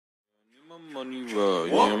Money roll,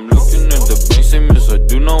 yeah, I'm looking at the bank statements, I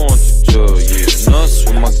do not want to jail, yeah, nuts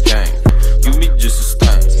with my gang, you be just a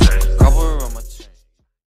stain, cover on my chain.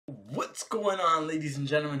 What's going on, ladies and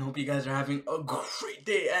gentlemen? Hope you guys are having a great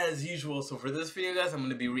day as usual. So for this video, guys, I'm going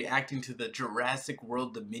to be reacting to the Jurassic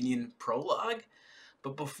World Dominion Prologue.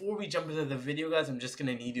 But before we jump into the video, guys, I'm just going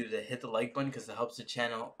to need you to hit the like button because it helps the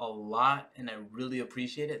channel a lot and I really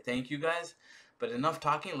appreciate it. Thank you, guys. But enough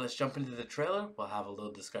talking, let's jump into the trailer. We'll have a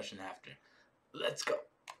little discussion after. Let's go.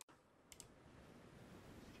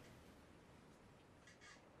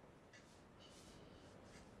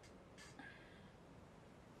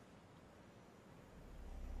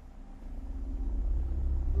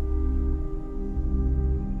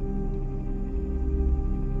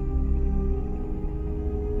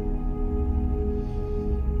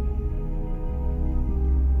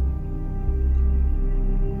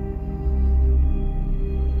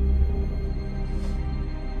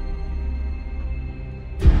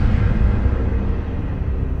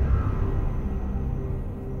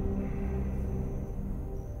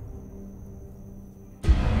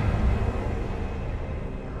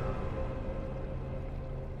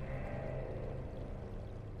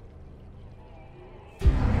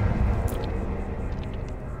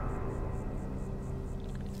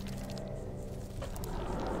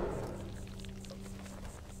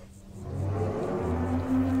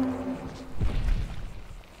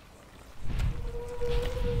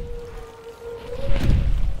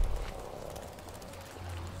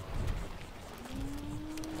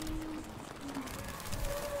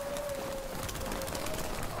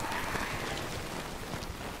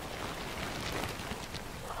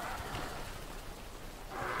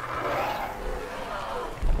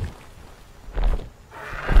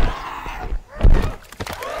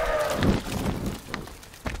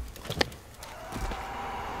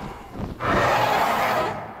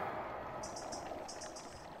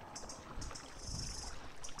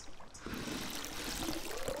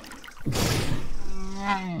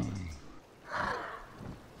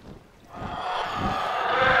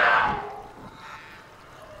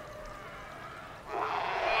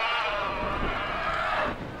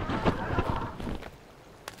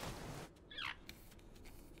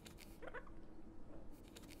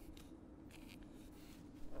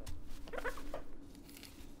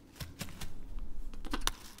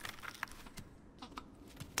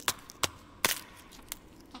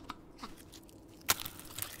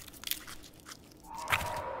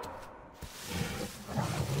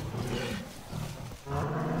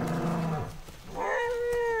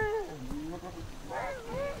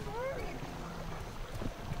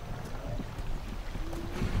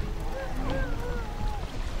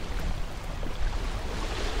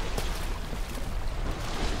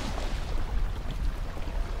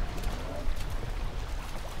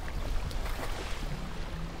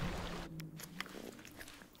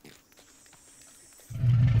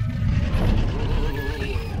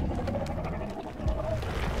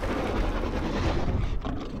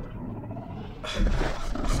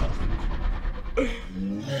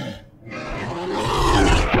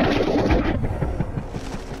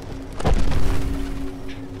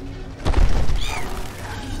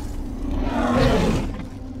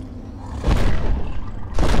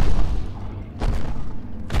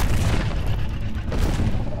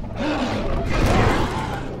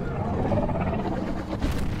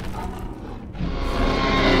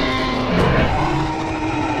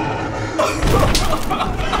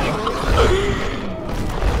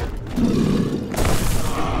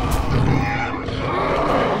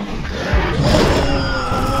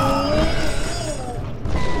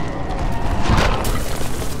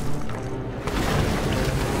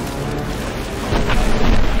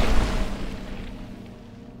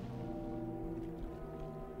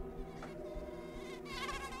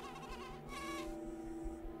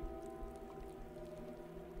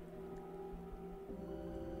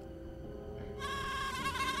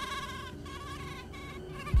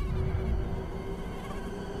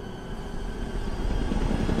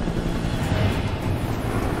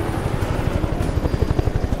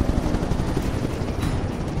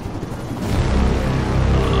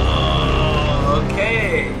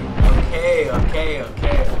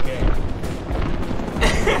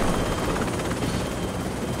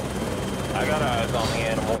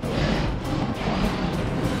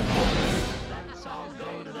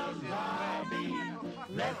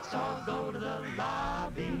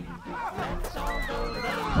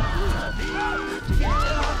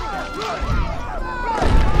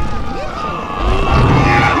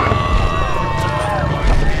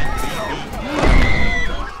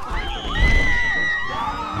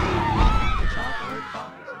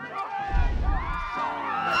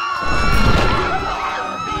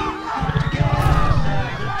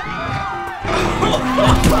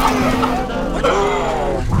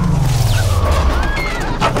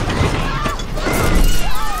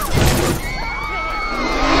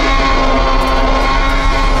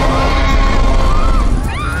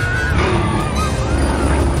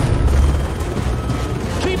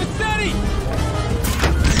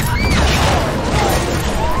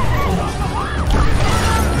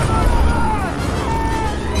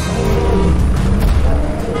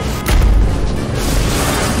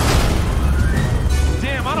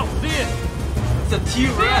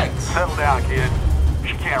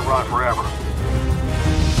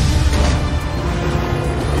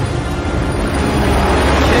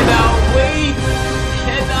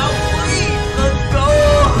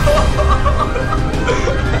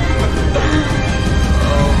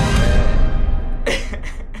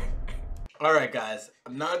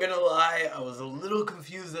 gonna lie, I was a little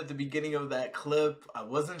confused at the beginning of that clip. I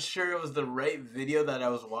wasn't sure it was the right video that I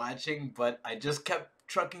was watching, but I just kept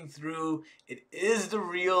trucking through. It is the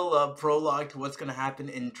real prologue to what's gonna happen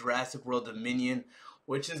in Jurassic World Dominion,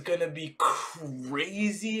 which is gonna be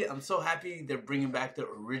crazy. I'm so happy they're bringing back the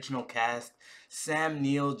original cast: Sam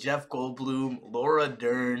Neill, Jeff Goldblum, Laura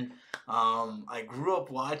Dern. I grew up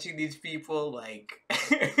watching these people. Like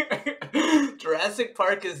Jurassic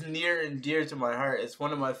Park is near and dear to my heart. It's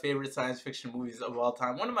one of my favorite science fiction movies of all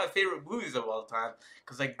time. One of my favorite movies of all time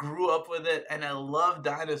because I grew up with it and I love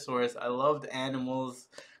dinosaurs. I loved animals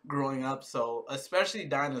growing up, so especially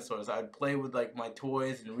dinosaurs. I'd play with like my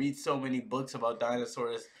toys and read so many books about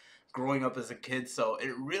dinosaurs growing up as a kid, so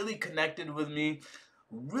it really connected with me.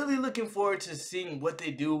 Really looking forward to seeing what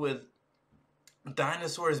they do with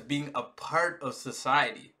dinosaurs being a part of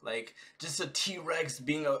society. Like just a T-Rex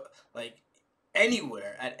being like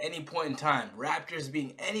anywhere at any point in time, raptors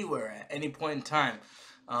being anywhere at any point in time,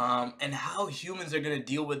 and how humans are going to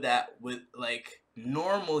deal with that, with like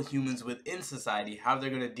normal humans within society, how they're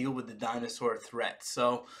going to deal with the dinosaur threat.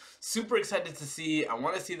 So super excited to see. I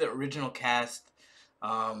want to see the original cast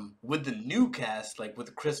with the new cast, like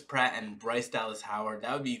with Chris Pratt and Bryce Dallas Howard.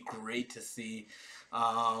 That would be great to see.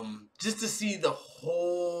 Just to see the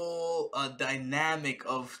whole dynamic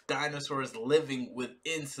of dinosaurs living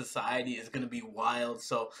within society is going to be wild.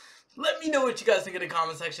 So let me know what you guys think in the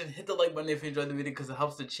comment section. Hit the like button if you enjoyed the video because it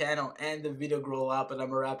helps the channel and the video grow a lot. But I'm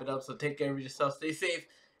going to wrap it up. So take care of yourself. Stay safe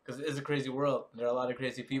because it is a crazy world. There are a lot of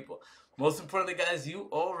crazy people. Most importantly, guys, you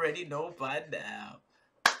already know by now.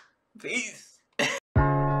 Peace.